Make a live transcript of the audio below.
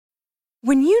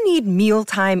When you need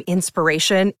mealtime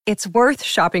inspiration, it's worth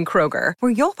shopping Kroger,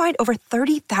 where you'll find over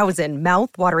 30,000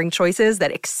 mouth-watering choices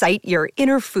that excite your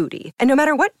inner foodie. And no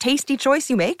matter what tasty choice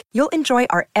you make, you'll enjoy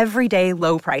our everyday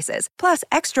low prices, plus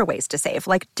extra ways to save,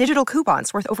 like digital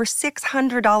coupons worth over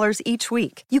 $600 each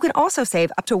week. You can also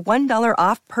save up to $1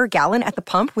 off per gallon at the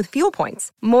pump with fuel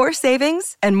points. More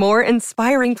savings and more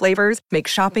inspiring flavors make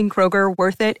shopping Kroger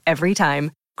worth it every time.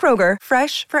 Kroger,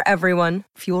 fresh for everyone.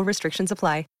 Fuel restrictions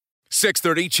apply.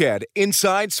 630 CHED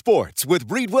Inside Sports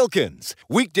with Reed Wilkins.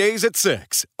 Weekdays at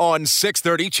 6 on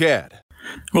 630 CHED.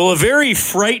 Well, a very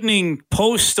frightening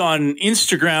post on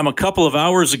Instagram a couple of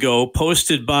hours ago,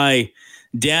 posted by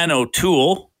Dan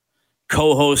O'Toole,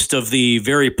 co-host of the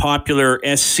very popular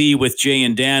SC with Jay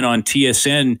and Dan on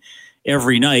TSN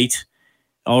every night.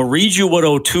 I'll read you what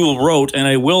O'Toole wrote, and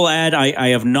I will add I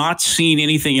have not seen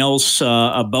anything else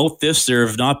about this. There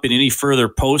have not been any further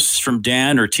posts from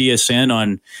Dan or TSN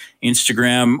on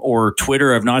Instagram or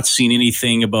Twitter. I've not seen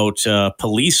anything about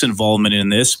police involvement in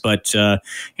this, but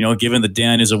given that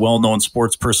Dan is a well-known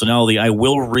sports personality, I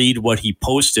will read what he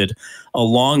posted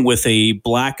along with a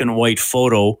black and white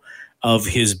photo of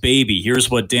his baby. Here's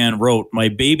what Dan wrote. My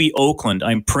baby Oakland,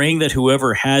 I'm praying that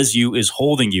whoever has you is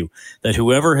holding you, that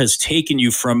whoever has taken you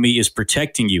from me is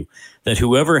protecting you, that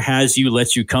whoever has you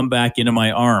lets you come back into my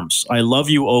arms. I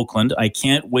love you, Oakland. I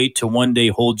can't wait to one day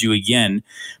hold you again.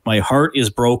 My heart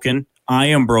is broken. I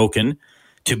am broken.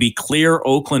 To be clear,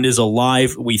 Oakland is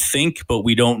alive. We think, but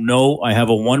we don't know. I have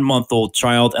a 1-month-old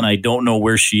child, and I don't know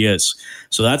where she is.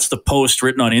 So that's the post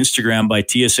written on Instagram by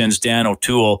TSN's Dan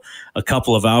O'Toole a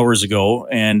couple of hours ago.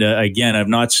 And again, I've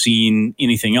not seen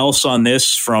anything else on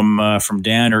this from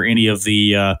Dan or any of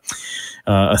the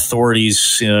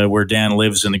authorities where Dan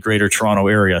lives in the Greater Toronto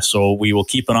area. So we will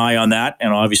keep an eye on that,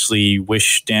 and obviously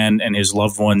wish Dan and his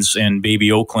loved ones and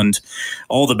baby Oakland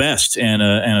all the best and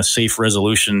a safe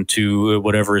resolution to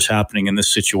whatever is happening in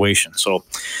this situation. So,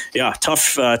 yeah,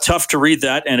 tough to read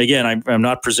that. And again, I'm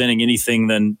not presenting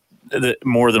anything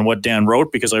more than what Dan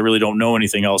wrote, because I really don't know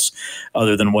anything else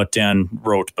other than what Dan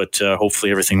wrote. But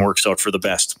hopefully everything works out for the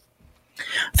best.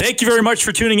 Thank you very much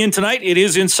for tuning in tonight. It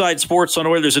is Inside Sports on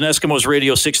Oilers and Eskimos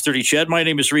Radio 630 CHED. My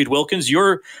name is Reed Wilkins.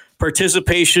 Your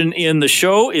participation in the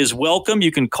show is welcome.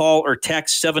 You can call or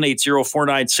text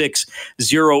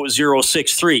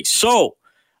 780-496-0063. So,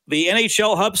 the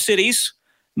NHL hub cities,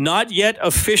 not yet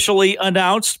officially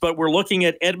announced, but we're looking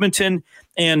at Edmonton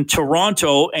and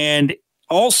Toronto, and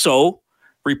also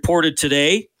reported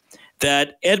today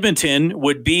that Edmonton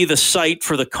would be the site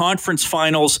for the conference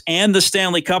finals and the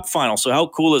Stanley Cup final. So how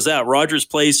cool is that? Rogers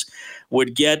Place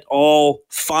would get all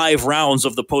 5 rounds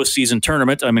of the postseason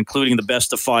tournament. I'm including the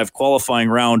best of 5 qualifying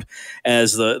round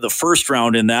as the first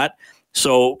round in that.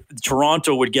 So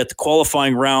Toronto would get the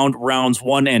qualifying rounds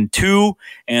 1 and 2,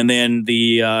 and then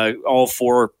the all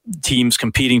 4 teams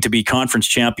competing to be conference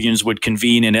champions would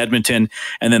convene in Edmonton,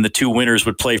 and then the 2 winners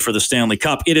would play for the Stanley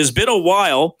Cup. It has been a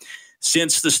while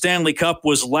since the Stanley Cup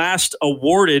was last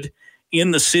awarded in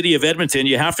the city of Edmonton.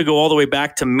 You have to go all the way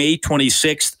back to May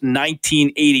 26th,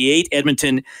 1988.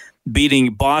 Edmonton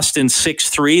beating Boston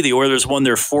 6-3. The Oilers won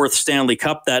their 4th Stanley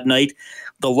Cup that night.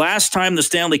 The last time the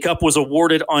Stanley Cup was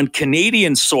awarded on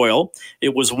Canadian soil,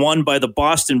 it was won by the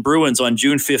Boston Bruins on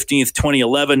June 15th,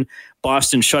 2011.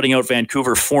 Boston shutting out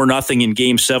Vancouver 4-0 in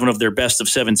Game 7 of their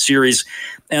best-of-7 series.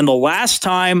 And the last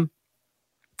time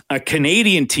a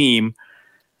Canadian team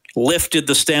lifted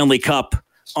the Stanley Cup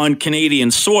on Canadian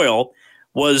soil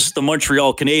was the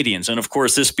Montreal Canadiens. And of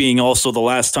course, this being also the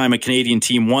last time a Canadian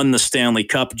team won the Stanley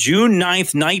Cup, June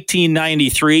 9th,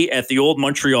 1993 at the old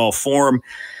Montreal Forum.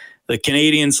 The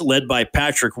Canadiens, led by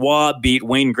Patrick Waugh, beat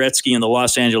Wayne Gretzky and the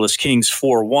Los Angeles Kings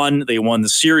 4-1. They won the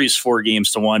series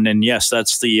 4-1. And yes,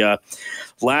 that's the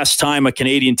last time a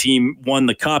Canadian team won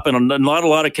the Cup. And not a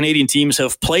lot of Canadian teams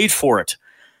have played for it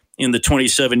in the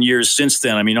 27 years since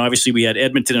then. I mean, obviously we had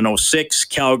Edmonton in 2006,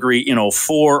 Calgary in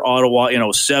 2004, Ottawa in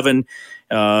 2007.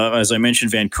 As I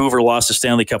mentioned, Vancouver lost the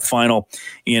Stanley Cup final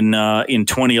in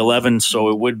 2011. So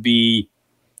it would be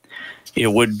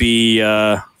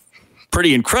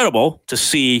pretty incredible to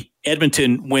see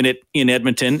Edmonton win it in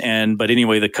Edmonton. But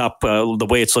anyway, the Cup, the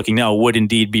way it's looking now, would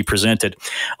indeed be presented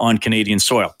on Canadian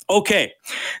soil. Okay.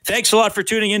 Thanks a lot for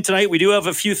tuning in tonight. We do have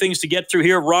a few things to get through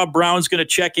here. Rob Brown's going to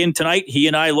check in tonight. He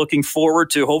and I looking forward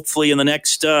to hopefully in the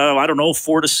next,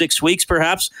 4 to 6 weeks,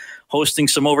 perhaps, hosting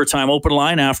some Overtime Open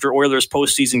Line after Oilers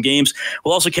postseason games.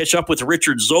 We'll also catch up with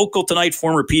Richard Zokol tonight,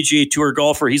 former PGA Tour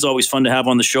golfer. He's always fun to have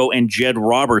on the show. And Jed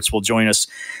Roberts will join us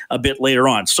a bit later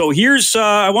on. So here's,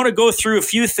 I want to go through a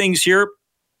few things here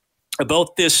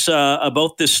about this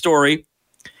story.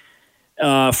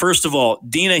 First of all,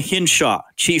 Dina Hinshaw,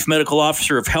 Chief Medical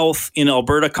Officer of Health in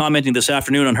Alberta, commenting this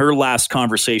afternoon on her last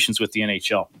conversations with the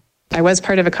NHL. I was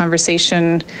part of a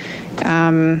conversation,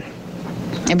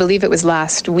 I believe it was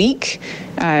last week,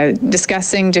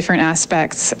 discussing different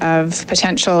aspects of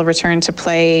potential return to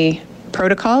play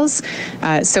protocols.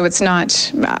 So it's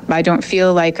not, I don't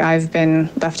feel like I've been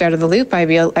left out of the loop.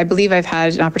 I believe I've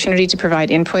had an opportunity to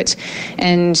provide input.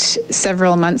 And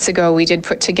several months ago, we did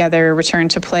put together return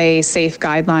to play safe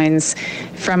guidelines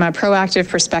from a proactive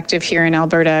perspective here in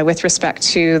Alberta with respect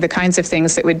to the kinds of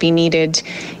things that would be needed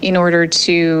in order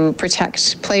to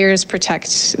protect players,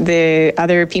 protect the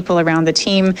other people around the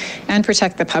team, and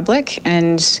protect the public.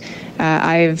 And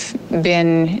I've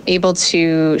been able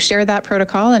to share that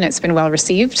protocol, and it's been well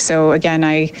received. So again,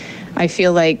 I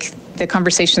feel like the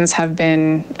conversations have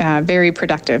been very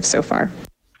productive so far.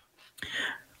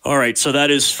 All right, so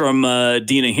that is from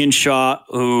Dina Hinshaw,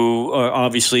 who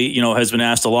obviously, has been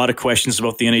asked a lot of questions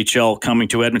about the NHL coming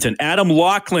to Edmonton. Adam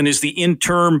Laughlin is the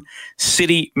interim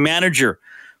city manager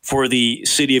for the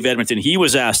city of Edmonton. He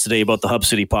was asked today about the Hub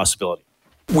City possibility.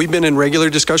 We've been in regular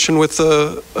discussion with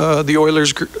the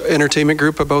Oilers Entertainment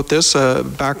Group about this.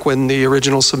 Back when the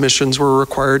original submissions were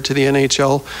required to the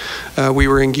NHL, we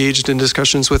were engaged in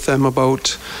discussions with them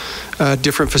about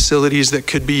different facilities that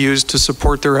could be used to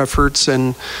support their efforts.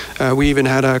 And we even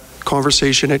had a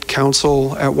conversation at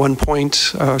council at one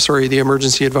point, the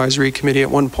Emergency Advisory Committee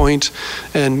at one point,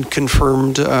 and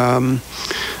confirmed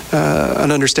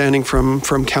an understanding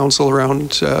from council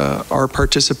around our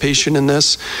participation in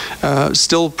this.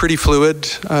 Still pretty fluid,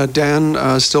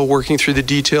 Dan, still working through the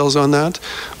details on that.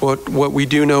 What we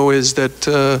do know is that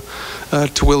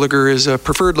Terwillegar is a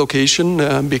preferred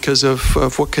location because of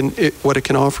what it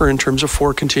can offer in terms of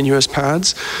 4 continuous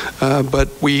pads, but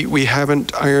we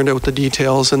haven't ironed out the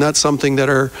details, and that's something that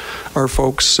our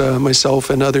folks, myself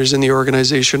and others in the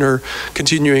organization, are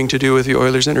continuing to do with the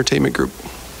Oilers Entertainment Group.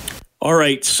 All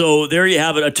right, so there you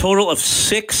have it. A total of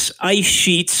 6 ice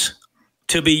sheets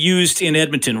to be used in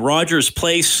Edmonton. Rogers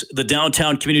Place, the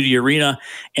Downtown Community Arena,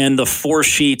 and the 4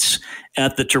 sheets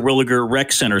at the Terwillegar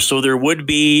Rec Center. So there would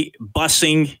be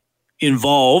busing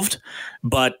involved,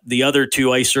 but the other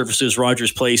 2 ice surfaces,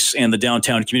 Rogers Place and the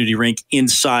Downtown Community Rink,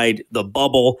 inside the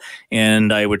bubble.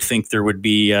 And I would think there would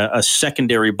be a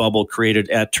secondary bubble created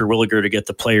at Terwillegar to get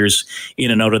the players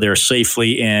in and out of there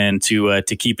safely, and to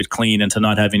keep it clean and to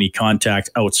not have any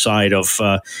contact outside of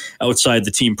outside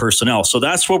the team personnel. So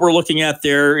that's what we're looking at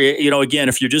there. Again,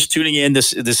 if you're just tuning in,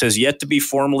 this has yet to be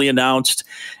formally announced,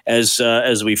 as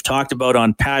we've talked about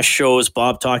on past shows.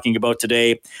 Bob talking about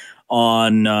today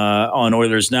on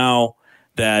Oilers Now,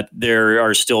 that there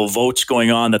are still votes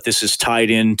going on, that this is tied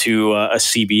into a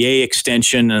CBA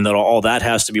extension, and that all that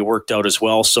has to be worked out as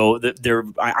well. So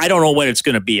I don't know when it's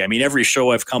going to be. I mean, every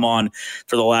show I've come on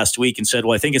for the last week and said,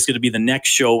 well, I think it's going to be the next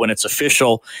show when it's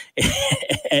official,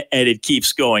 and it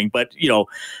keeps going. But,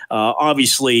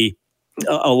 obviously,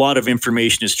 a lot of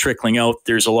information is trickling out.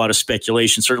 There's a lot of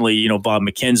speculation. Certainly, Bob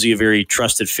McKenzie, a very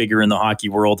trusted figure in the hockey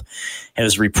world,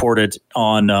 has reported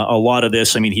on a lot of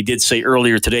this. I mean, he did say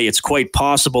earlier today, it's quite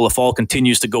possible, if all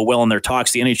continues to go well in their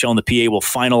talks, the NHL and the PA will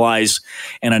finalize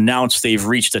and announce they've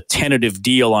reached a tentative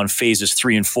deal on phases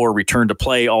 3 and 4 return to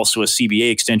play, also a CBA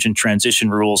extension,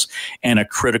 transition rules, and a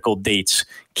critical dates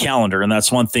calendar. And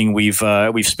that's one thing we've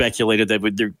speculated,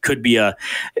 that there could be a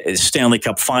Stanley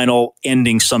Cup final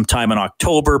ending sometime in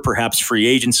October. Perhaps free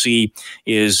agency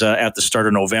is at the start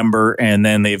of November, and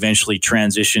then they eventually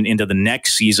transition into the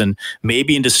next season,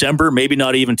 maybe in December, maybe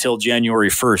not even till January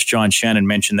 1st. John Shannon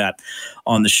mentioned that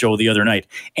on the show the other night.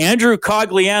 Andrew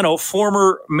Cogliano,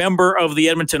 former member of the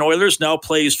Edmonton Oilers, now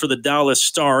plays for the Dallas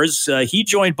Stars. He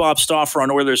joined Bob Stauffer on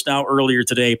Oilers Now earlier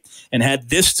today and had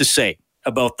this to say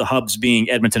about the hubs being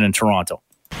Edmonton and Toronto.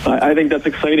 I think that's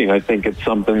exciting. I think it's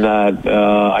something that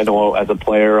I know as a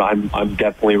player I'm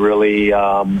definitely really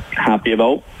happy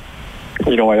about.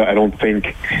 I don't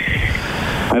think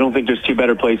there's 2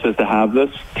 better places to have this,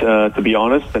 to be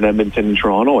honest, than Edmonton and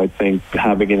Toronto. I think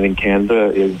having it in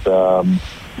Canada is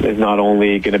not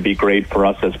only going to be great for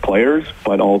us as players,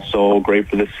 but also great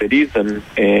for the cities and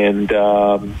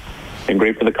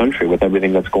great for the country with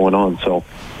everything that's going on. So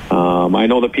I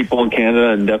know the people in Canada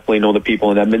and definitely know the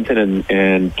people in Edmonton,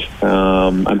 and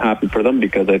I'm happy for them,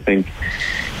 because I think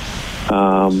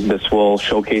this will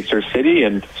showcase their city,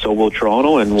 and so will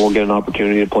Toronto, and we'll get an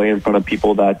opportunity to play in front of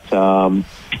people that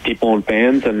people and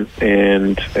fans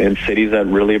and cities that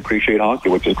really appreciate hockey,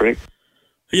 which is great.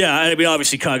 Yeah, I mean,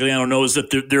 obviously Cogliano knows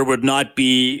that there would not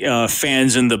be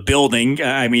fans in the building.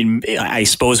 I mean, I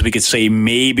suppose we could say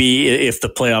maybe if the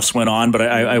playoffs went on, but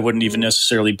I wouldn't even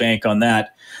necessarily bank on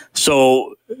that.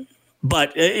 So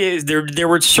But there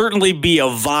would certainly be a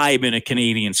vibe in a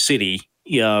Canadian city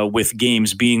with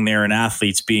games being there and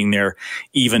athletes being there,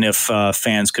 even if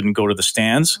fans couldn't go to the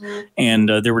stands. And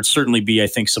there would certainly be, I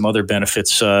think, some other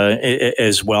benefits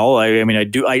as well.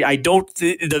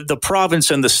 The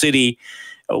province and the city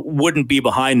wouldn't be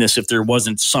behind this if there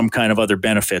wasn't some kind of other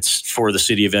benefits for the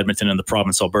city of Edmonton and the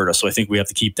province of Alberta. So I think we have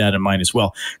to keep that in mind as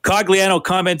well. Cogliano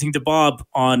commenting to Bob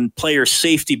on player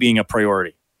safety being a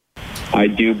priority. I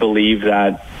do believe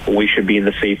that we should be in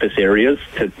the safest areas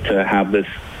to have this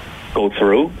go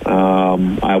through.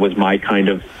 My kind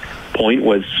of point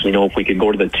was, if we could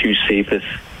go to the two safest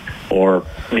or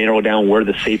narrow down where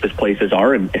the safest places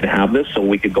are and have this, so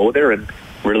we could go there and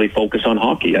really focus on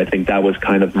hockey. I think that was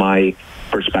kind of my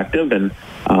perspective. And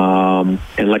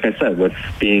like I said, with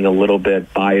being a little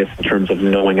bit biased in terms of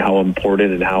knowing how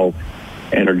important and how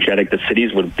energetic the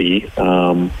cities would be,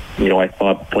 I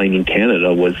thought playing in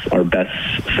Canada was our best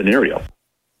scenario.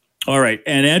 All right.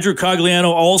 And Andrew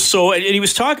Cogliano also, and he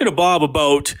was talking to Bob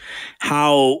about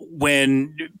how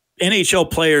when NHL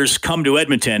players come to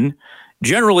Edmonton,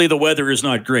 generally the weather is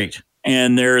not great.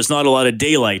 And there is not a lot of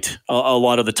daylight a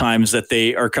lot of the times that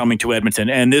they are coming to Edmonton.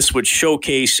 And this would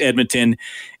showcase Edmonton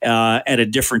at a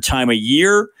different time of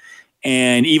year.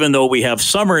 And even though we have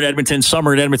summer in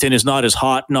Edmonton is not as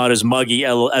hot, not as muggy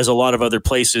as a lot of other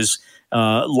places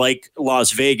like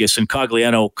Las Vegas. And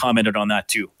Cogliano commented on that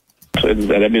too.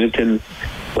 At Edmonton,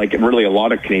 like really a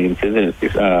lot of Canadian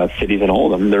cities and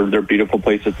all of them, they're beautiful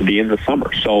places to be in the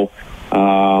summer. So,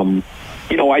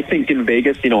 I think in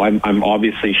Vegas, I'm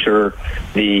obviously sure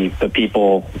the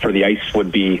people for the ice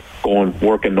would be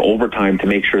working overtime to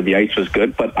make sure the ice was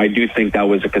good. But I do think that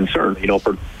was a concern,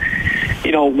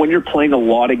 when you're playing a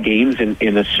lot of games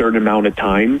in a certain amount of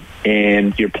time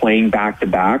and you're playing back to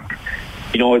back,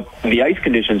 the ice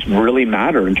conditions really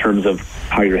matter in terms of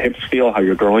how your hips feel, how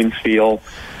your groins feel.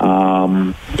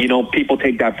 People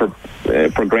take that for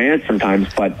granted sometimes,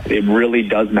 but it really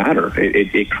does matter.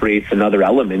 It creates another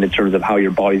element in terms of how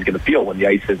your body's going to feel when the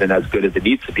ice isn't as good as it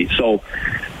needs to be. So,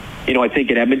 I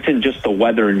think in Edmonton, just the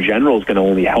weather in general is going to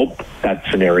only help that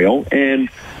scenario. And,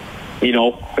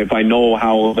 if I know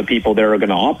how the people there are going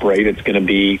to operate, it's going to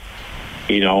be,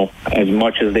 as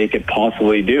much as they could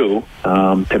possibly do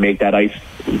to make that ice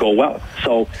go well.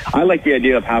 So I like the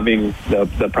idea of having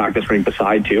the practice rink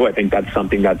beside too. I think that's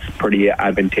something that's pretty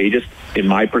advantageous in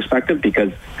my perspective,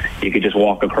 because you could just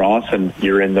walk across and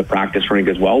you're in the practice rink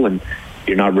as well, and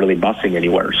you're not really busing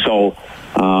anywhere. So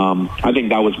I think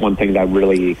that was one thing that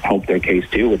really helped their case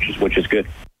too, which is good.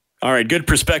 All right, good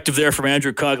perspective there from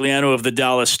Andrew Cogliano of the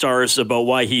Dallas Stars about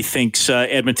why he thinks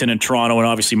Edmonton and Toronto, and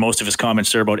obviously most of his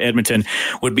comments there about Edmonton,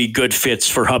 would be good fits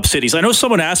for hub cities. I know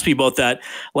someone asked me about that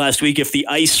last week, if the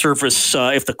ice surface,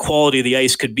 if the quality of the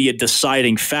ice could be a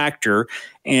deciding factor.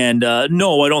 And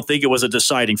no, I don't think it was a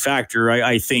deciding factor.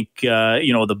 I think,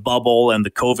 the bubble and the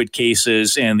COVID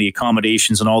cases and the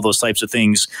accommodations and all those types of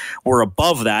things were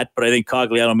above that. But I think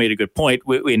Cogliano made a good point.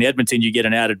 In Edmonton, you get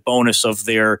an added bonus of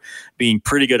there being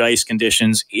pretty good ice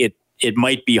conditions. It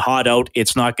might be hot out.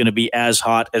 It's not going to be as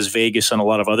hot as Vegas and a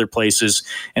lot of other places.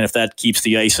 And if that keeps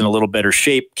the ice in a little better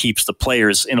shape, keeps the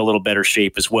players in a little better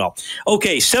shape as well.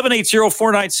 Okay,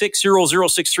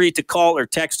 780-496-0063 to call or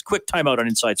text. Quick timeout on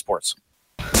Inside Sports.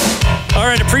 All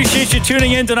right, appreciate you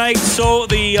tuning in tonight. So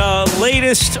the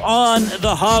latest on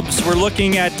the hubs, we're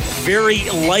looking at very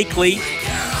likely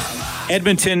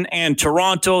Edmonton and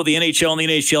Toronto, the NHL and the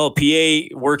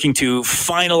NHLPA working to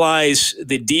finalize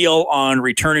the deal on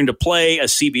returning to play, a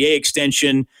CBA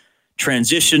extension,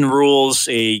 transition rules,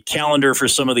 a calendar for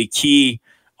some of the key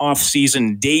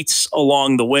off-season dates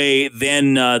along the way.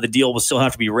 Then the deal will still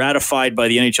have to be ratified by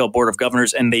the NHL Board of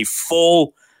Governors and the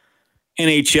full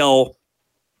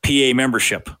NHLPA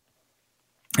membership.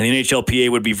 And the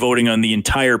NHLPA would be voting on the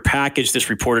entire package. This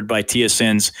reported by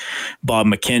TSN's Bob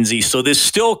McKenzie. So this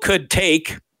still could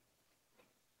take,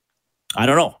 I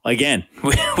don't know. Again,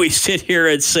 we sit here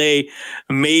and say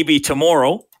maybe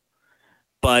tomorrow,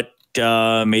 but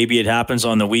maybe it happens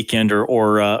on the weekend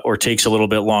or takes a little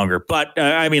bit longer. But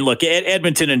look,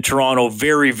 Edmonton and Toronto,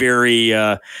 very, very.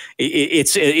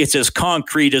 It's as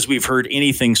concrete as we've heard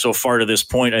anything so far to this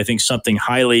point. I think something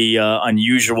highly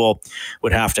unusual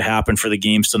would have to happen for the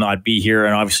games to not be here,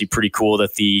 and obviously pretty cool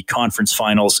that the conference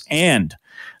finals and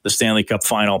the Stanley Cup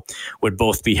final would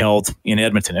both be held in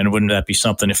Edmonton. And wouldn't that be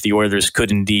something if the Oilers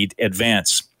could indeed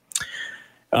advance?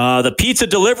 The pizza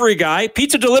delivery guy,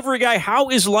 how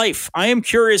is life? I am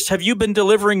curious, have you been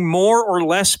delivering more or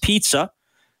less pizza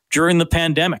during the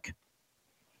pandemic?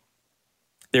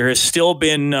 there has still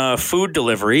been food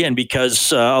delivery. And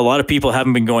because a lot of people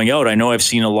haven't been going out, I know I've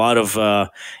seen a lot of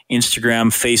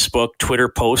Instagram, Facebook, Twitter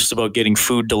posts about getting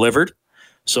food delivered.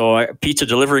 So pizza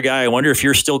delivery guy, I wonder if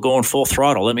you're still going full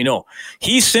throttle. Let me know.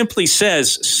 He simply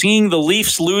says, seeing the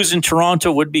Leafs lose in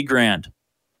Toronto would be grand.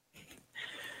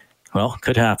 Well,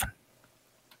 could happen.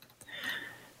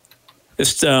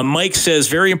 This Mike says,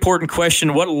 very important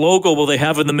question. What logo will they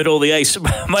have in the middle of the ice?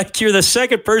 Mike, you're the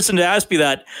second person to ask me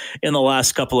that in the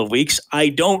last couple of weeks. I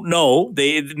don't know.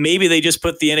 Maybe they just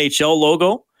put the NHL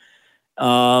logo.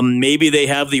 Maybe they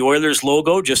have the Oilers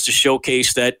logo just to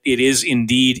showcase that it is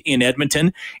indeed in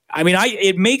Edmonton. I mean,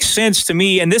 it makes sense to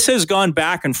me, and this has gone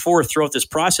back and forth throughout this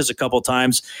process a couple of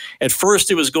times. At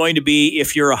first, it was going to be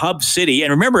if you're a hub city,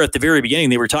 and remember at the very beginning,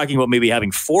 they were talking about maybe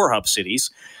having 4 hub cities,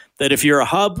 that if you're a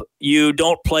hub, you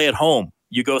don't play at home.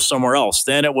 You go somewhere else.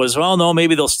 Then it was, well, no,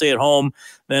 maybe they'll stay at home.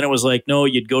 Then it was like, no,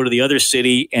 you'd go to the other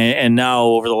city. And now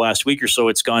over the last week or so,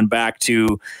 it's gone back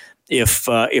to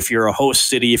if you're a host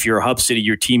city, if you're a hub city,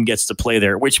 your team gets to play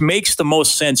there, which makes the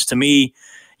most sense to me.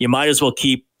 You might as well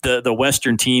keep the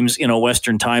Western teams in a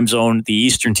Western time zone. The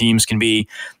Eastern teams can be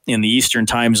in the Eastern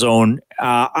time zone.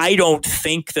 I don't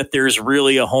think that there's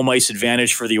really a home ice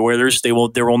advantage for the Oilers. There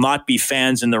will not be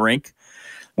fans in the rink,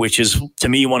 which is, to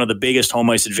me, one of the biggest home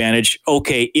ice advantage.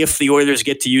 Okay, if the Oilers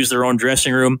get to use their own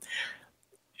dressing room,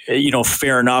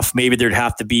 fair enough. Maybe there'd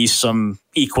have to be some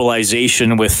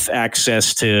equalization with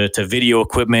access to video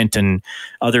equipment and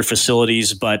other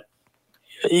facilities. But,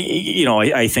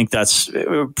 I think that's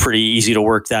pretty easy to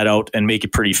work that out and make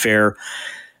it pretty fair.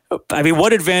 I mean,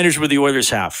 what advantage would the Oilers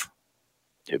have?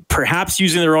 Perhaps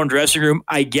using their own dressing room,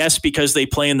 I guess, because they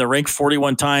play in the rink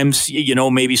 41 times,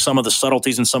 maybe some of the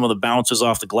subtleties and some of the bounces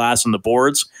off the glass and the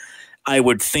boards. I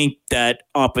would think that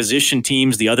opposition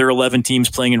teams, the other 11 teams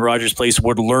playing in Rogers Place,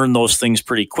 would learn those things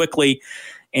pretty quickly.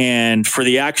 And for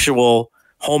the actual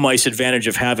home ice advantage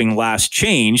of having last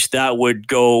change, that would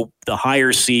go, the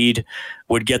higher seed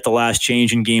would get the last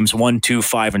change in games 1, 2,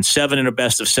 5, and 7 in a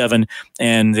best of 7,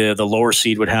 and the lower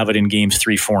seed would have it in games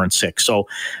 3, 4, and 6. So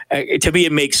to me,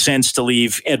 it makes sense to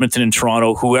leave Edmonton and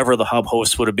Toronto, whoever the hub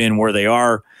hosts would have been, where they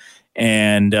are.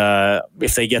 And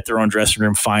if they get their own dressing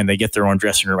room, fine, they get their own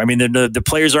dressing room. I mean, the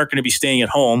players aren't going to be staying at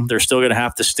home. They're still going to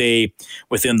have to stay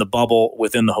within the bubble,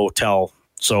 within the hotel.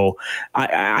 So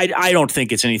I don't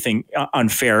think it's anything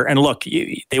unfair. And look,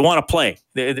 they want to play.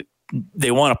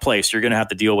 They want to play, so you're going to have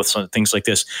to deal with some things like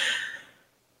this.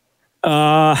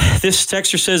 This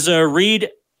texter says, Reed,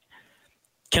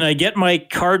 can I get my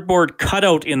cardboard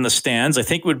cutout in the stands? I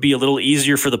think it would be a little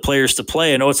easier for the players to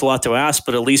play. I know it's a lot to ask,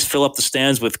 but at least fill up the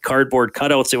stands with cardboard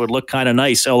cutouts. It would look kind of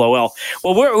nice, LOL.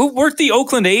 Well, weren't the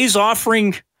Oakland A's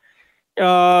offering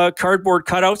cardboard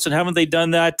cutouts, and haven't they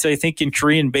done that, I think, in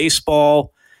Korean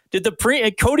baseball?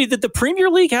 Cody, did the Premier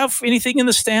League have anything in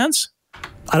the stands?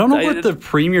 I don't know what the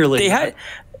Premier League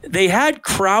They had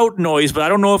crowd noise, but I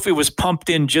don't know if it was pumped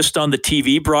in just on the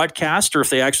TV broadcast or if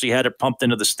they actually had it pumped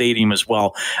into the stadium as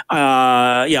well.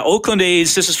 Oakland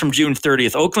A's, this is from June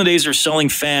 30th. Oakland A's are selling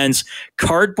fans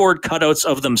cardboard cutouts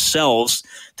of themselves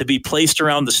to be placed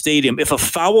around the stadium. If a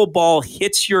foul ball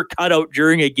hits your cutout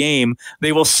during a game,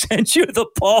 they will send you the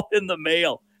ball in the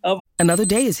mail. Another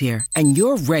day is here, and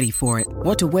you're ready for it.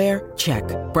 What to wear? Check.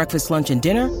 Breakfast, lunch, and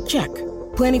dinner? Check.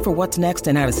 Planning for what's next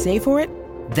and how to save for it?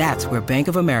 That's where Bank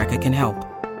of America can help.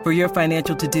 For your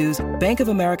financial to-dos, Bank of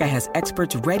America has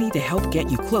experts ready to help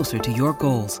get you closer to your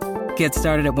goals. Get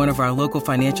started at one of our local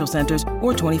financial centers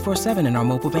or 24/7 in our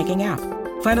mobile banking app.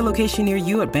 Find a location near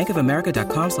you at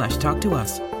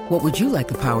bankofamerica.com/talktous. What would you like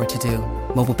the power to do?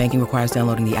 Mobile banking requires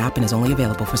downloading the app and is only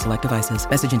available for select devices.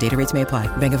 Message and data rates may apply.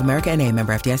 Bank of America NA,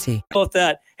 member FDIC. About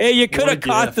that. Hey, you could have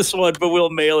caught this one, but we'll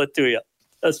mail it to you.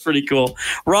 That's pretty cool.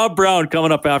 Rob Brown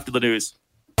coming up after the news.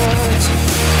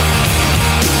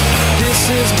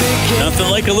 Nothing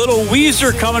like a little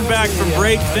Weezer coming back from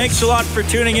break. Thanks a lot for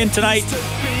tuning in tonight.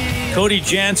 Cody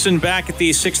Jansen back at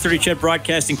the 630 Chet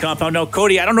Broadcasting Compound. Now,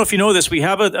 Cody, I don't know if you know this. We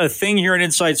have a thing here in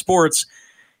Inside Sports.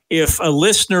 If a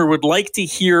listener would like to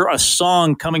hear a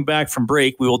song coming back from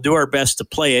break, we will do our best to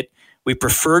play it. We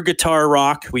prefer guitar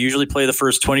rock. We usually play the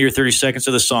first 20 or 30 seconds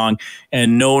of the song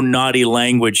and no naughty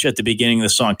language at the beginning of the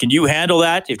song. Can you handle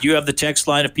that? If you have the text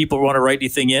line, if people want to write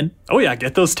anything in? Oh, yeah.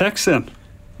 Get those texts in.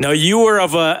 Now, you are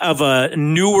of a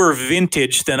newer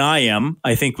vintage than I am,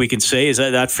 I think we can say. Is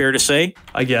that fair to say?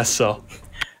 I guess so.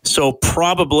 So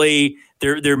probably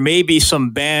there may be some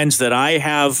bands that I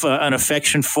have an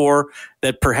affection for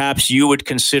that perhaps you would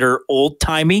consider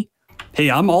old-timey. Hey,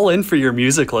 I'm all in for your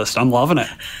music list. I'm loving it.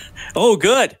 Oh,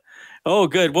 good. Oh,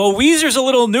 good. Well, Weezer's a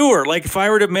little newer. Like if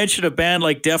I were to mention a band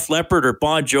like Def Leppard or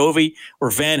Bon Jovi or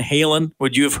Van Halen,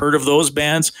 would you have heard of those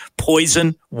bands?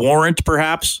 Poison, Warrant,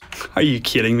 perhaps? Are you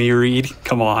kidding me, Reed?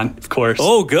 Come on, of course.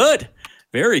 Oh, good.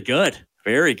 Very good.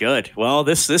 Very good. Well,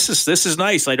 this is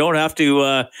nice. I don't have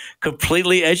to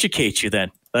completely educate you then.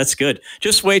 That's good.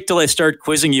 Just wait till I start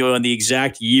quizzing you on the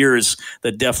exact years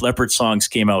that Def Leppard songs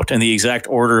came out and the exact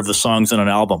order of the songs on an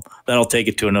album. That'll take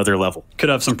it to another level. Could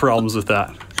have some problems with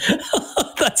that.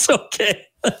 That's okay.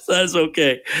 That's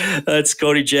okay. That's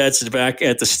Cody Jansen back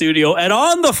at the studio. And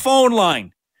on the phone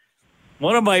line,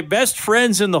 one of my best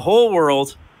friends in the whole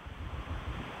world,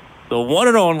 the one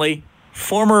and only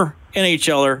former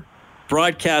NHLer,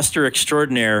 broadcaster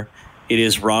extraordinaire, it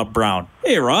is Rob Brown.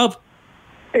 Hey, Rob.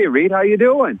 Hey, Reed, how you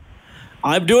doing?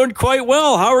 I'm doing quite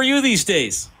well. How are you these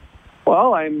days?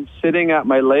 Well, I'm sitting at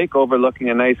my lake overlooking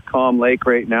a nice calm lake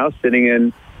right now, sitting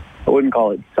in, I wouldn't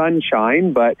call it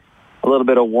sunshine, but a little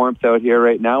bit of warmth out here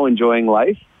right now, enjoying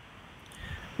life.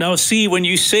 Now, see, when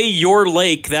you say your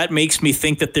lake, that makes me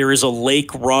think that there is a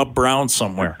Lake Rob Brown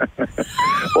somewhere.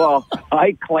 Well,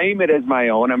 I claim it as my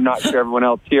own. I'm not sure everyone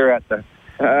else here at the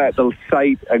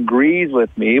site agrees with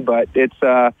me, but it's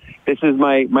this is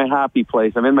my happy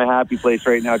place. I'm in my happy place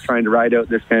right now trying to ride out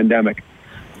this pandemic.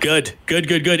 Good.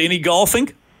 Any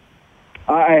golfing?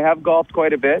 I have golfed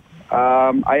quite a bit.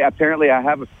 I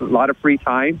have a lot of free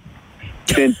time.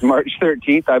 Since March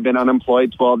 13th, I've been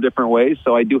unemployed 12 different ways,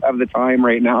 so I do have the time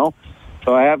right now.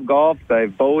 So I have golfed,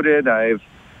 I've boated, I've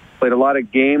played a lot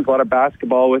of games, a lot of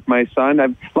basketball with my son.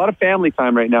 I've a lot of family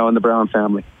time right now in the Brown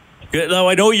family. Now,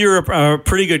 I know you're a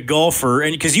pretty good golfer,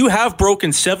 and because you have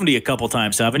broken 70 a couple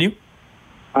times, haven't you?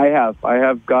 I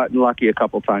have gotten lucky a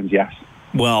couple times, yes.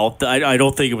 Well, I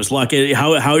don't think it was lucky.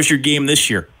 How's your game this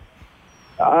year?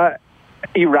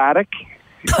 Erratic.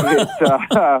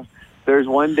 There's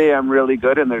one day I'm really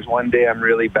good, and there's one day I'm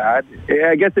really bad.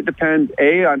 I guess it depends,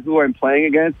 A, on who I'm playing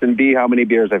against, and B, how many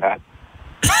beers I've had.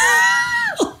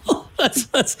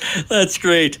 That's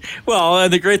great. Well,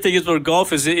 the great thing is about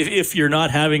golf is if you're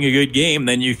not having a good game,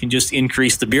 then you can just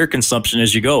increase the beer consumption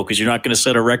as you go because you're not going to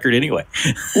set a record anyway.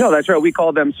 No, that's right. We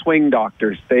call them swing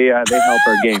doctors. They help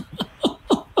our game.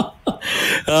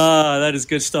 That is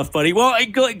good stuff, buddy. Well,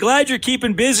 I'm glad you're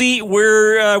keeping busy.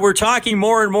 We're talking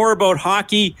more and more about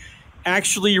hockey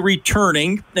actually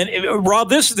returning. And Rob,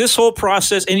 this whole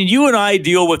process, and you and I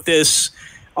deal with this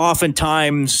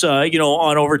oftentimes,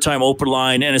 on Overtime Open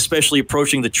Line, and especially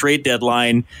approaching the trade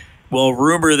deadline. Well,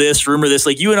 rumor this.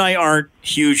 Like, you and I aren't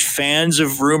huge fans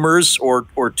of rumors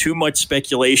or too much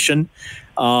speculation.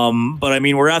 But I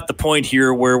mean, we're at the point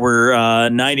here where we're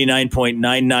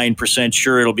 99.99%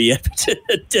 sure it'll be Edmonton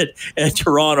at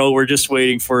Toronto. We're just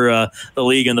waiting for the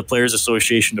league and the Players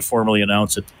Association to formally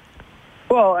announce it.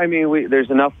 Well, I mean,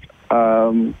 there's enough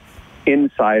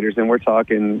insiders, and we're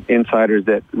talking insiders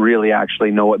that really actually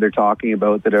know what they're talking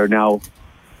about, that are now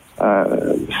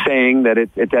saying that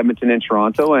it's Edmonton and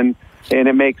Toronto, and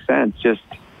it makes sense. Just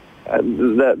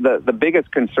the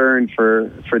biggest concern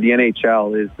for the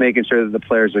NHL is making sure that the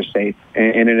players are safe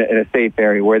and in a safe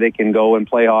area where they can go and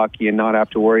play hockey and not have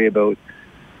to worry about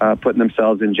putting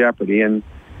themselves in jeopardy. And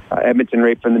Edmonton,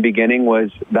 right from the beginning,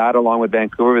 was that, along with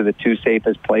Vancouver, were the two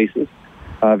safest places.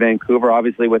 Vancouver,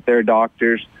 obviously, with their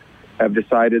doctors, have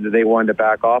decided that they wanted to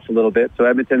back off a little bit. So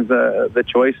Edmonton's the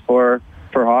choice for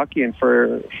hockey and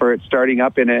for it starting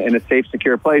up in a safe,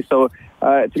 secure place. So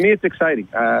to me, it's exciting.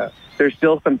 There's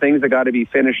still some things that got to be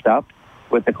finished up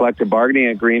with the collective bargaining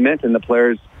agreement and the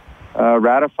players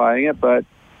ratifying it. But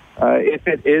if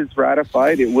it is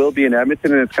ratified, it will be in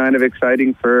Edmonton, and it's kind of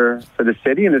exciting for the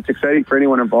city, and it's exciting for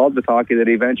anyone involved with hockey that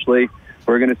eventually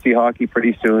we're going to see hockey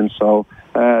pretty soon. So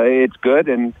it's good,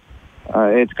 and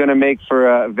it's going to make for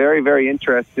a very, very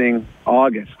interesting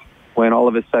August when all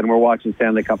of a sudden we're watching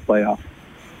Stanley Cup playoff.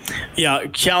 Yeah,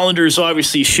 calendars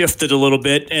obviously shifted a little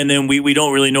bit, and then we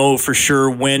don't really know for sure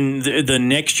when the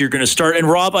next year going to start. And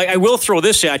Rob, I will throw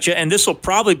this at you, and this will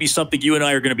probably be something you and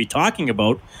I are going to be talking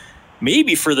about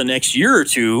maybe for the next year or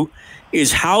two,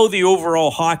 is how the overall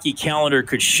hockey calendar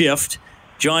could shift.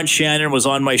 John Shannon was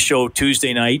on my show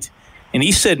Tuesday night, and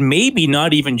he said maybe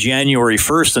not even January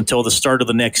 1st until the start of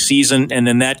the next season, and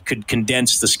then that could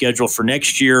condense the schedule for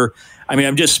next year. I mean,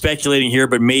 I'm just speculating here,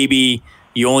 but maybe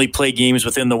you only play games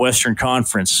within the Western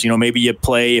Conference. Maybe you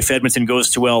play, if Edmonton goes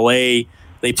to L.A.,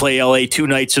 they play L.A. 2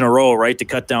 nights in a row, right, to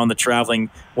cut down the traveling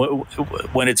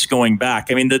when it's going back.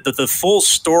 I mean, the full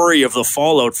story of the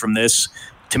fallout from this,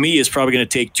 to me, is probably going to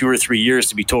take 2 or 3 years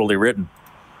to be totally written.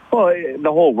 Well,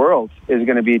 the whole world is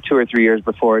going to be 2 or 3 years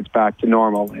before it's back to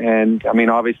normal. And, I mean,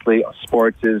 obviously,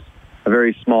 sports is a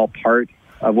very small part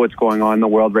of what's going on in the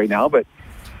world right now. But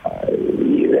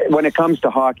when it comes to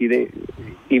hockey,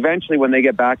 eventually when they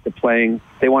get back to playing,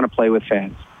 they want to play with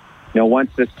fans.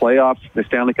 Once this playoff, the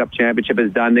Stanley Cup championship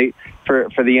is done, for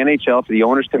the NHL, for the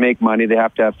owners to make money, they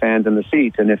have to have fans in the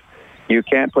seats. And if you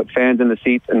can't put fans in the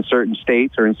seats in certain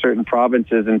states or in certain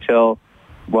provinces until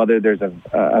whether there's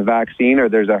a vaccine or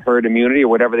there's a herd immunity or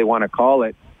whatever they want to call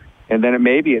it, and then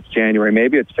maybe it's January,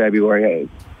 maybe it's February,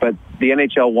 but the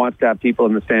NHL wants to have people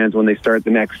in the stands when they start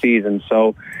the next season.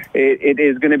 So it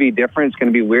is going to be different. It's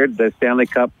going to be weird. The Stanley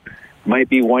Cup might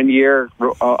be 1 year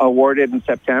awarded in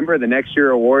September, the next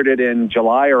year awarded in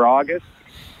July or August.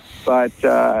 But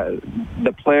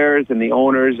the players and the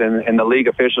owners and the league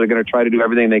officials are going to try to do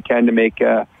everything they can to make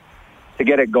to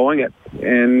get it going.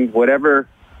 And whatever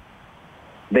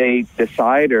they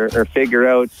decide or figure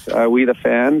out, we the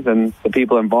fans and the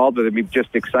people involved with it be just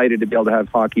excited to be able to have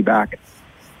hockey back.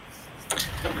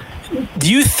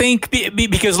 Do you think,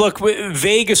 because look,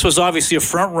 Vegas was obviously a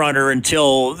front runner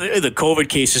until the COVID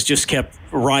cases just kept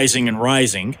rising and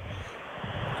rising.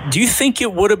 Do you think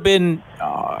it would have been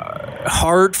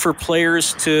hard for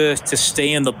players to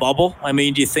stay in the bubble? I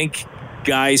mean, do you think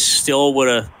guys still would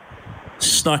have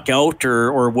snuck out,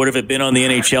 or would have it been on the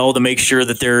NHL to make sure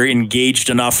that they're engaged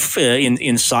enough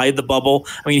inside the bubble?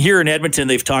 I mean, here in Edmonton,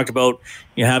 they've talked about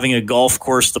having a golf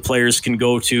course the players can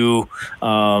go to,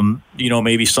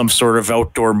 maybe some sort of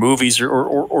outdoor movies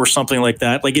or something like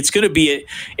that. Like, it's going to be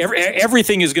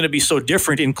everything is going to be so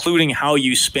different, including how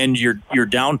you spend your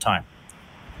downtime.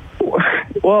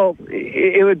 Well,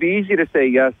 it would be easy to say,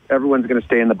 yes, everyone's going to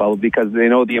stay in the bubble because they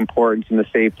know the importance and the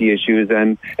safety issues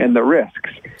and the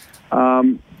risks.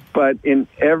 But in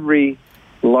every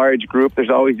large group, there's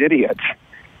always idiots.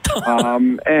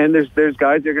 And there's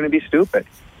guys that are going to be stupid.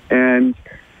 And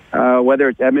whether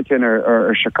it's Edmonton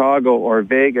or Chicago or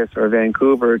Vegas or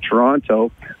Vancouver or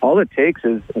Toronto, all it takes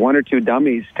is one or two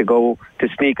dummies to go to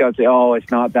sneak out, say, oh, it's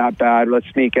not that bad, let's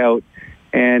sneak out.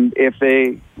 And if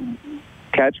they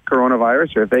catch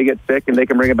coronavirus or if they get sick and they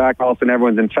can bring it back, all of a sudden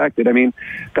everyone's infected. I mean,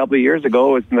 a couple of years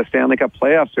ago, it was in the Stanley Cup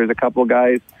playoffs, there's a couple of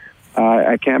guys,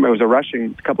 I can't remember, it was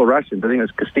a couple of Russians, I think it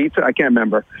was Kostitsa, I can't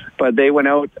remember, but they went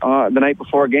out the night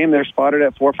before a game, they're spotted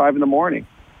at 4 or 5 in the morning,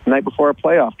 the night before a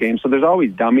playoff game. So there's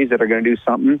always dummies that are going to do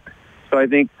something. So I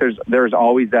think there's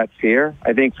always that fear.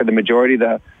 I think for the majority,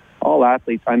 all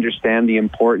athletes understand the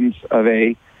importance of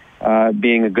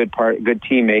being a good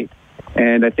teammate.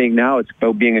 And I think now it's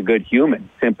about being a good human,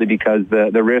 simply because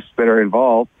the risks that are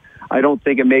involved. I don't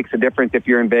think it makes a difference if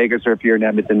you're in Vegas or if you're in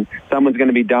Edmonton. Someone's going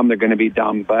to be dumb, they're going to be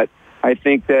dumb. But I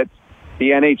think that the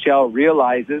NHL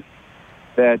realizes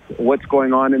that what's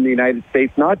going on in the United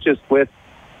States, not just with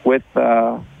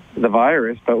the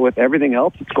virus, but with everything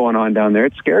else that's going on down there.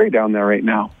 It's scary down there right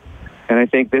now. And I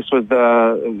think this was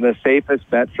the safest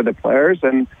bet for the players.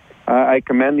 And I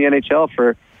commend the NHL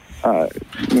for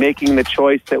making the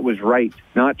choice that was right,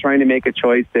 not trying to make a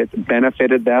choice that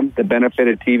benefited them, that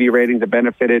benefited TV ratings, that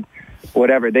benefited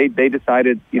whatever. They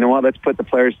decided, you know what, let's put the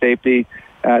players' safety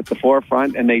at the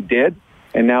forefront, and they did.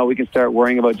 And now we can start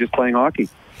worrying about just playing hockey.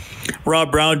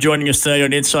 Rob Brown joining us tonight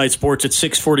on Inside Sports at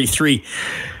 6:43.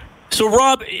 So,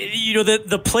 Rob,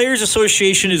 the Players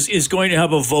Association is going to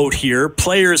have a vote here.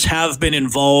 Players have been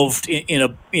involved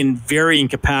in varying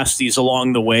capacities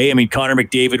along the way. I mean, Connor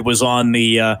McDavid was on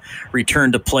the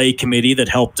Return to Play committee that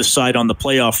helped decide on the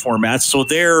playoff format. So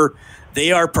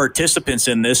they are participants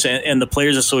in this, and the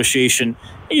Players Association,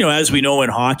 as we know in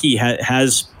hockey,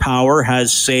 has power,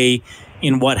 has say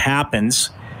in what happens.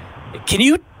 Can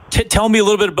you tell me a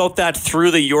little bit about that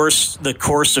through the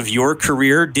course of your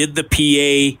career? Did the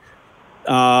PA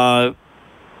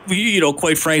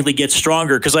quite frankly, get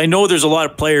stronger? Because I know there's a lot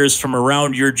of players from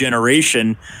around your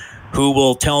generation who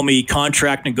will tell me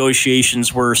contract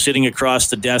negotiations were sitting across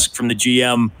the desk from the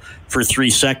GM for 3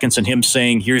 seconds and him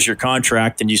saying, here's your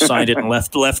contract, and you signed it and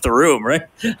left the room, right?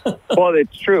 Well,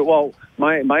 it's true. Well,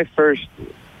 my first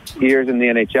years in the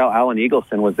NHL, Alan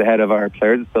Eagleson was the head of our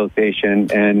Players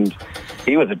Association, and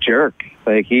he was a jerk.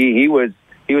 Like, he was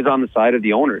on the side of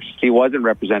the owners. He wasn't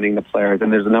representing the players,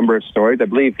 and there's a number of stories. I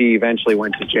believe he eventually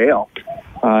went to jail.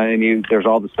 There's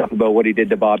all the stuff about what he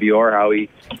did to Bobby Orr, how he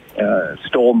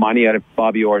stole money out of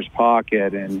Bobby Orr's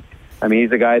pocket. And, I mean,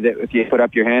 he's a guy that if you put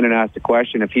up your hand and asked a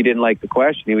question, if he didn't like the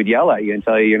question, he would yell at you and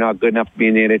tell you you're not good enough to be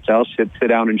in the NHL, sit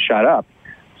down and shut up.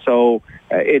 So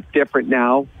it's different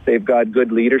now. They've got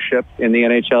good leadership in the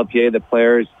NHLPA. The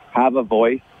players have a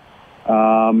voice,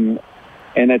 and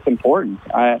it's important.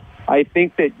 I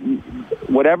think that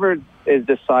whatever is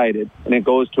decided and it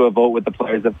goes to a vote with the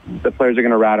players are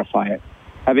going to ratify it.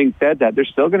 Having said that, there's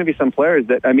still going to be some players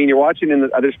that, I mean, you're watching in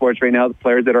the other sports right now, the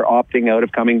players that are opting out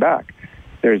of coming back.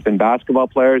 There's been basketball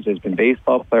players, there's been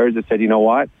baseball players that said, you know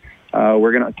what,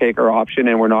 we're going to take our option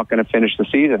and we're not going to finish the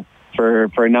season for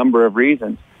a number of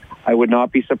reasons. I would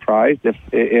not be surprised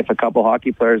if a couple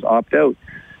hockey players opt out.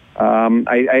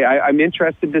 I'm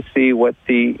interested to see what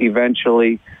the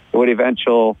eventual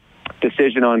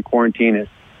decision on quarantine is.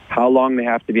 How long they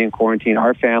have to be in quarantine,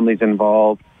 are families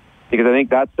involved? Because I think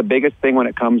that's the biggest thing when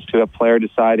it comes to a player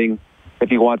deciding if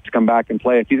he wants to come back and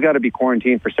play. If he's got to be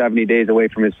quarantined for 70 days away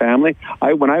from his family.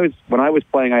 When I was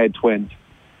playing, I had twins,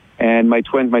 and my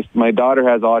daughter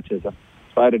has autism.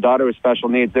 So I had a daughter with special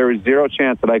needs. There was zero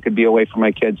chance that I could be away from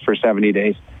my kids for 70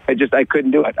 days. I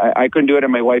couldn't do it. I couldn't do it,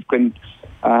 and my wife couldn't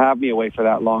have me away for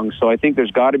that long. So I think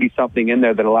there's got to be something in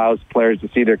there that allows players to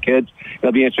see their kids.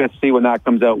 It'll be interesting to see when that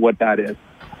comes out what that is.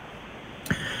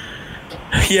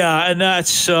 Yeah, and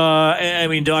that's,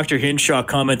 Dr. Hinshaw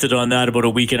commented on that about a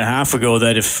week and a half ago,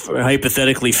 that if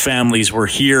hypothetically families were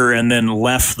here and then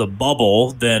left the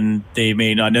bubble, then they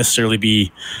may not necessarily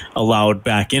be allowed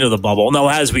back into the bubble. Now,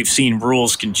 as we've seen,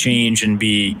 rules can change and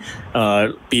be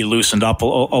loosened up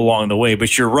along the way.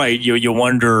 But you're right, you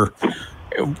wonder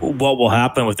what will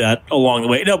happen with that along the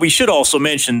way. Now, we should also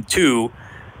mention, too,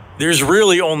 there's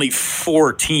really only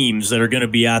 4 teams that are going to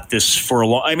be at this for a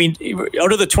long...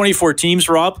 out of the 24 teams,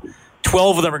 Rob,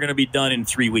 12 of them are going to be done in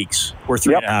 3 weeks or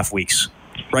 3.5 weeks,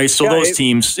 right? So those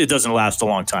teams, it doesn't last a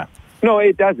long time. No,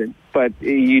 it doesn't. But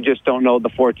you just don't know the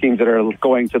 4 teams that are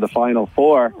going to the Final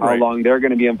Four, how long they're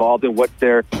going to be involved in, what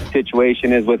their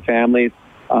situation is with families.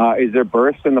 Is there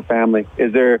births in the family?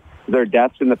 Is there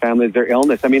deaths in the family? Is there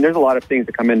illness? There's a lot of things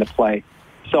that come into play.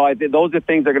 So I think those are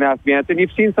things that are going to have to be answered. And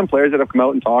you've seen some players that have come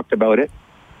out and talked about it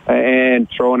and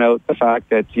thrown out the fact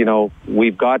that,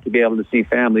 we've got to be able to see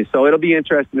families. So it'll be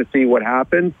interesting to see what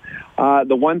happens.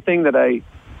 The one thing that I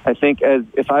think, as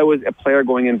if I was a player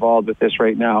going involved with this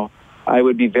right now, I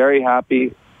would be very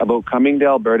happy about coming to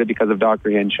Alberta because of Dr.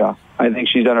 Hinshaw. I think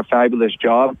she's done a fabulous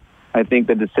job. I think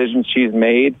the decisions she's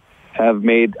made have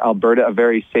made Alberta a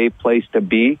very safe place to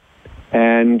be.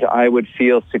 And I would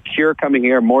feel secure coming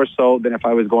here more so than if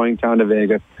I was going down to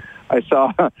Vegas. I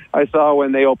saw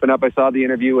when they opened up, I saw the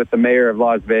interview with the mayor of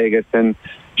Las Vegas, and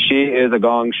she is a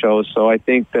gong show. So I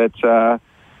think that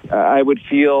I would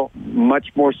feel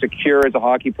much more secure as a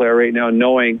hockey player right now,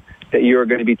 knowing that you are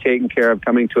going to be taken care of,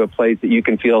 coming to a place that you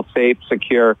can feel safe,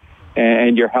 secure,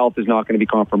 and your health is not going to be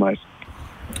compromised.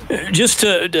 Just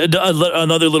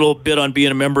another little bit on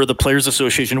being a member of the Players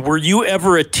Association. Were you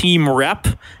ever a team rep?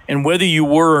 And whether you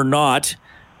were or not,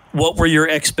 what were your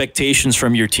expectations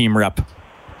from your team rep?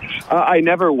 I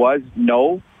never was,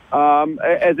 no.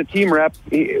 As a team rep,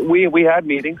 we had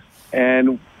meetings,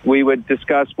 and we would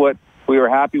discuss what we were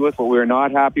happy with, what we were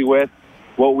not happy with,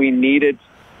 what we needed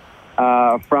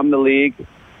from the league.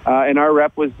 And our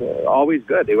rep was always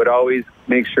good. They would always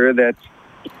make sure that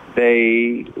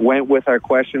they went with our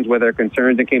questions, with our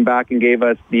concerns, and came back and gave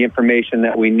us the information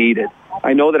that we needed.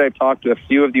 I know that I've talked to a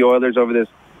few of the Oilers over this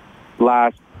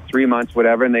last 3 months,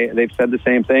 whatever, and they've said the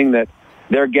same thing, that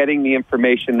they're getting the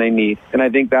information they need. And I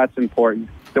think that's important.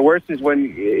 The worst is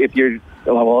if you're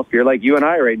like you and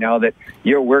I right now, that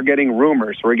we're getting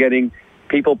rumors. We're getting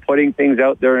people putting things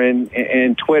out there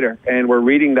in Twitter, and we're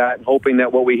reading that and hoping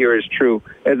that what we hear is true.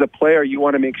 As a player, you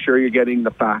want to make sure you're getting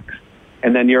the facts,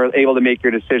 and then you're able to make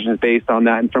your decisions based on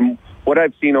that. And from what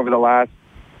I've seen over the last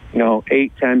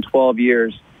 8, 10, 12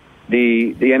 years,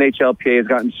 the NHLPA has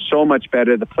gotten so much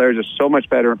better. The players are so much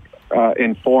better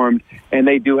informed, and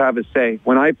they do have a say.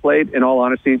 When I played, in all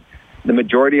honesty, the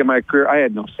majority of my career, I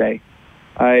had no say.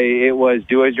 It was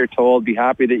do as you're told, be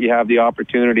happy that you have the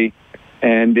opportunity,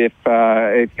 and if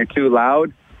you're too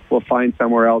loud, we'll find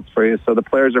somewhere else for you. So the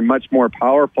players are much more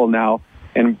powerful now,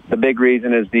 and the big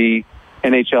reason is the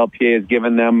NHLPA has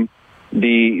given them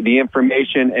the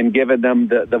information and given them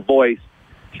the voice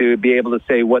to be able to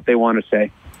say what they want to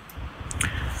say.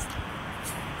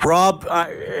 Rob,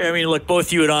 look,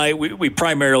 both you and I, we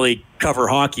primarily cover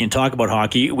hockey and talk about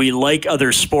hockey. We like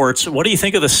other sports. What do you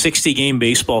think of the 60-game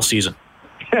baseball season?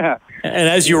 And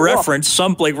as you referenced,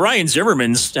 some like Ryan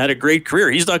Zimmerman's had a great career.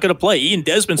 He's not going to play. Ian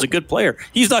Desmond's a good player.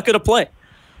 He's not going to play.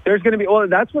 There's going to be,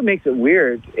 that's what makes it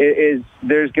weird, is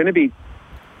there's going to be,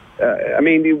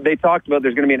 they talked about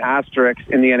there's going to be an asterisk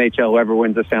in the NHL whoever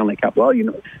wins the Stanley Cup. Well,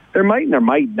 there might and there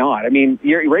might not.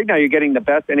 Right now you're getting the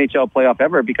best NHL playoff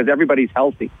ever because everybody's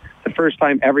healthy. It's the first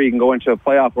time ever you can go into a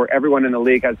playoff where everyone in the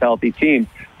league has healthy teams.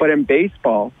 But in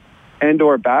baseball and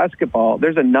or basketball,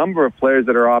 there's a number of players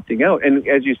that are opting out. And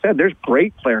as you said, there's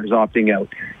great players opting out.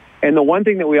 And the one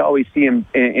thing that we always see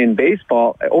in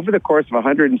baseball, over the course of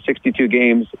 162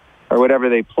 games or whatever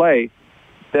they play,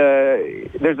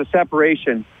 there's a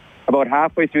separation about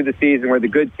halfway through the season where the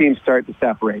good teams start to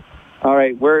separate. All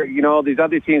right, these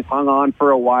other teams hung on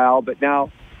for a while, but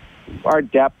now our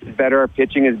depth is better, our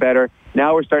pitching is better.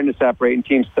 Now we're starting to separate and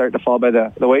teams start to fall by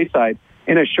the wayside.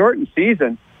 In a shortened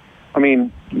season, I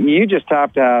mean, you just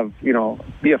have to have,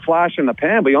 be a flash in the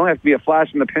pan, but you only have to be a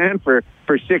flash in the pan for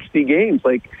 60 games.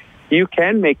 Like, you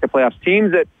can make the playoffs.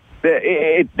 Teams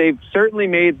they've certainly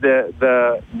made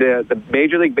the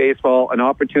Major League Baseball an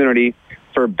opportunity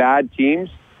for bad teams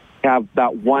to have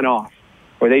that one-off,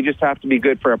 where they just have to be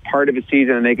good for a part of a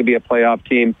season and they can be a playoff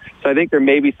team. So I think there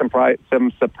may be some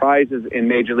surprises in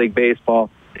Major League Baseball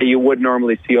that you would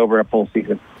normally see over a full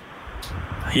season.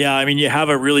 Yeah, I mean, you have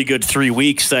a really good 3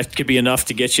 weeks. That could be enough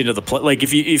to get you to the play. Like,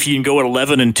 if you can go at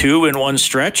 11-2 in one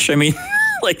stretch, I mean,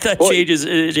 like, that changes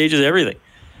everything.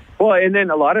 Well, and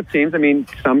then a lot of teams, I mean,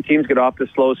 some teams get off to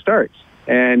slow starts,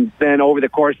 and then over the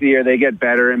course of the year, they get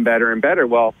better and better and better.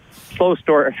 Well, slow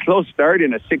start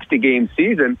in a 60-game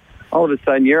season, all of a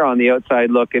sudden you're on the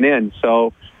outside looking in.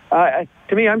 So,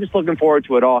 to me, I'm just looking forward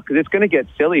to it all, because it's going to get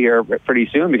silly here pretty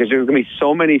soon, because there's going to be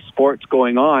so many sports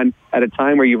going on at a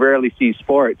time where you rarely see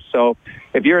sports. So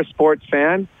if you're a sports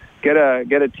fan, get a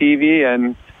TV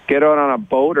and get out on a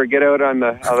boat or get out on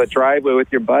the driveway with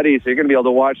your buddies. You're going to be able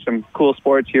to watch some cool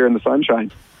sports here in the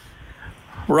sunshine.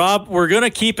 Rob, we're going to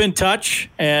keep in touch,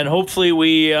 and hopefully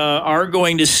we are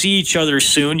going to see each other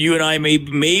soon. You and I may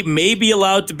be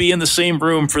allowed to be in the same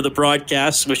room for the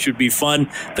broadcast, which would be fun.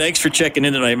 Thanks for checking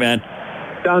in tonight, man.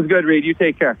 Sounds good, Reed. You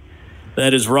take care.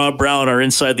 That is Rob Brown, our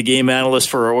Inside the Game analyst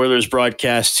for our Oilers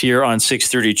broadcasts here on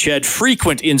 630 CHED.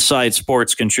 Frequent Inside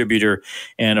Sports contributor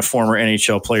and a former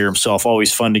NHL player himself.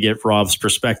 Always fun to get Rob's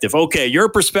perspective. Okay, your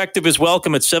perspective is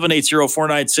welcome at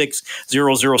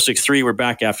 780-496-0063. We're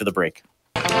back after the break.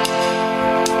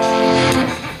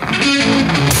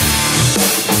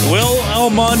 Will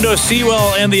Almondo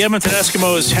Sewell and the Edmonton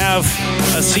Eskimos have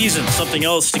a season? Something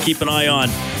else to keep an eye on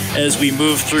as we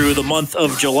move through the month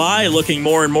of July, looking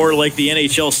more and more like the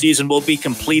NHL season will be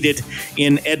completed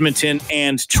in Edmonton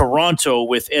and Toronto,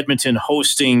 with Edmonton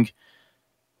hosting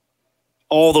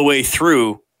all the way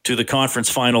through to the conference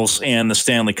finals and the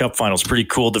Stanley Cup finals. Pretty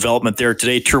cool development there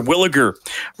today. Terwilliger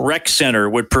Rec Center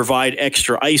would provide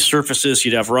extra ice surfaces.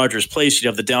 You'd have Rogers Place, you'd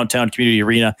have the downtown community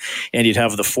arena, and you'd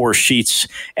have the 4 sheets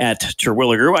at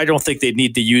Terwilliger. I don't think they'd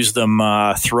need to use them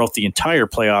throughout the entire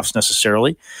playoffs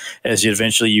necessarily, as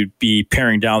you'd be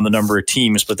paring down the number of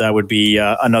teams, but that would be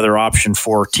another option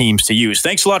for teams to use.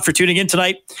 Thanks a lot for tuning in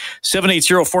tonight.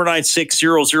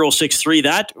 780-496-0063.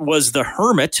 That was The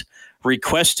Hermit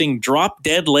requesting Drop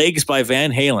Dead Legs by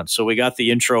Van Halen. So we got the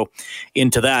intro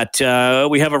into that.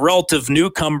 We have a relative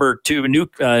newcomer.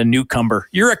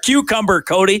 You're a cucumber,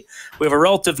 Cody. We have a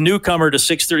relative newcomer to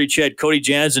 630 CHED, Cody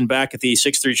Jansen, back at the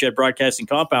 630 CHED broadcasting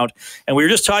compound. And we were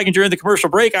just talking during the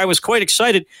commercial break. I was quite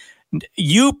excited.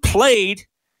 You played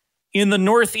in the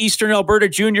Northeastern Alberta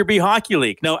Junior B Hockey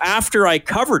League. Now, after I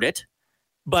covered it,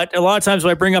 but a lot of times when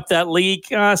I bring up that league,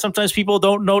 sometimes people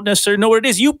don't necessarily know what it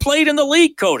is. You played in the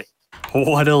league, Cody.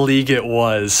 What a league it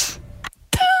was.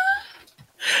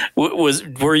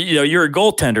 You're a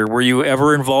goaltender. Were you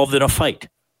ever involved in a fight?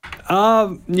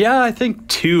 Yeah, I think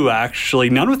 2 actually.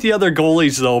 None with the other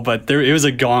goalies though, but it was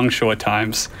a gong show at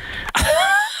times.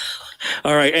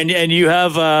 All right, and you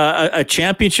have a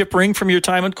championship ring from your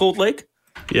time in Cold Lake?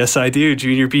 Yes, I do.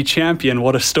 Junior B champion.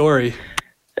 What a story.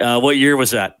 What year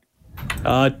was that?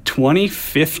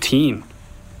 2015.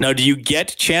 Now, do you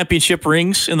get championship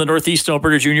rings in the Northeastern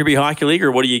Alberta Junior B Hockey League,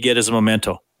 or what do you get as a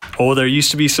memento? Oh, there used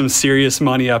to be some serious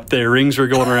money up there. Rings were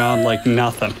going around like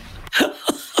nothing.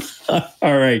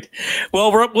 All right.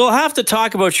 Well, we'll have to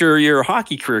talk about your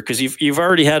hockey career, because you've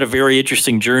already had a very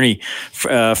interesting journey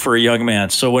for a young man.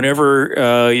 So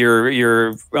whenever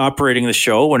you're operating the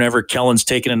show, whenever Kellen's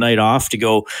taking a night off to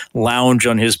go lounge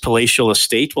on his palatial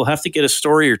estate, we'll have to get a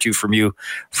story or two from you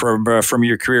from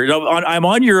your career. Now, I'm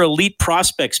on your Elite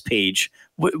Prospects page.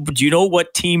 Do you know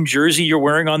what team jersey you're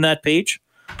wearing on that page?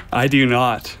 I do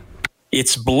not.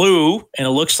 It's blue, and it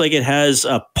looks like it has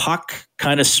a puck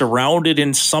kind of surrounded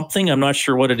in something. I'm not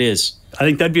sure what it is. I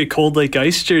think that'd be a Cold Lake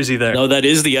Ice jersey there. No, that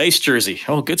is the ice jersey.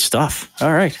 Oh, good stuff.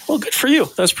 All right. Well, good for you.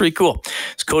 That's pretty cool.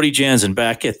 It's Cody Jansen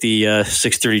back at the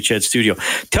 630 CHED studio.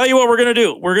 Tell you what we're going to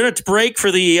do. We're going to break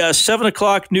for the 7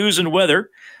 o'clock news and weather.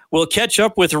 We'll catch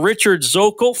up with Richard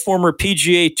Zokol, former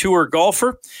PGA Tour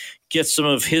golfer, get some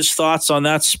of his thoughts on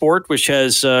that sport, which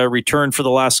has returned for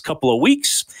the last couple of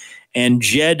weeks. And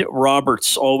Jed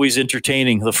Roberts, always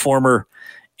entertaining, the former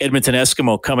Edmonton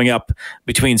Eskimo, coming up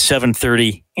between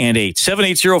 7:30 and 8.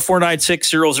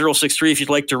 780-496-0063 if you'd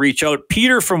like to reach out.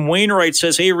 Peter from Wainwright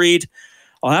says, hey, Reed,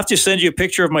 I'll have to send you a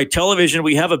picture of my television.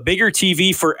 We have a bigger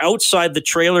TV for outside the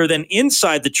trailer than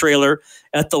inside the trailer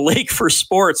at the lake for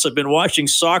sports. I've been watching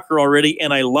soccer already,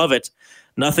 and I love it.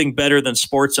 Nothing better than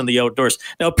sports in the outdoors.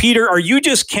 Now, Peter, are you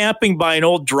just camping by an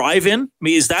old drive-in? I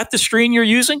mean, is that the screen you're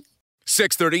using?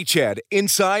 630 CHED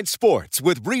Inside Sports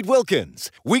with Reed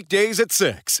Wilkins. Weekdays at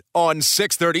 6 on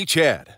 630 CHED.